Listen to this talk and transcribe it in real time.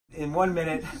in 1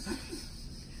 minute.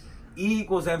 E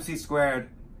equals MC squared.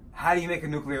 How do you make a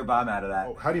nuclear bomb out of that?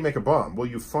 Oh, how do you make a bomb? Well,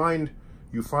 you find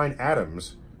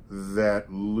atoms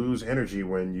that lose energy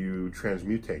when you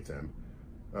transmutate them.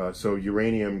 So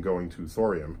uranium going to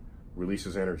thorium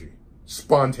releases energy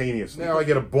spontaneously. Now I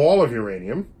get a ball of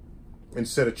uranium and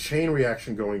set a chain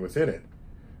reaction going within it,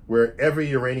 where every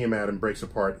uranium atom breaks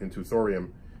apart into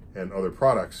thorium and other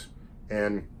products,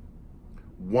 and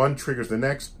one triggers the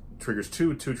next, triggers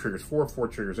two, two triggers four, four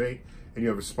triggers eight, and you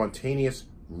have a spontaneous,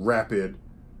 rapid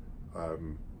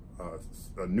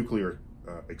a nuclear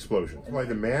explosion. Apply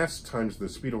the mass times the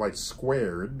speed of light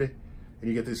squared, and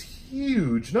you get this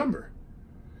huge number.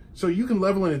 So you can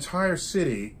level an entire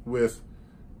city with,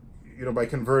 you know, by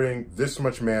converting this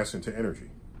much mass into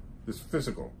energy, this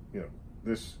physical, you know,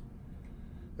 this,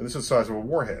 and this is the size of a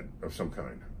warhead of some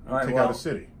kind. All right, take well, out a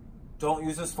city. Don't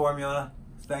use this formula.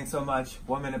 Thanks so much.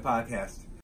 1 minute podcast.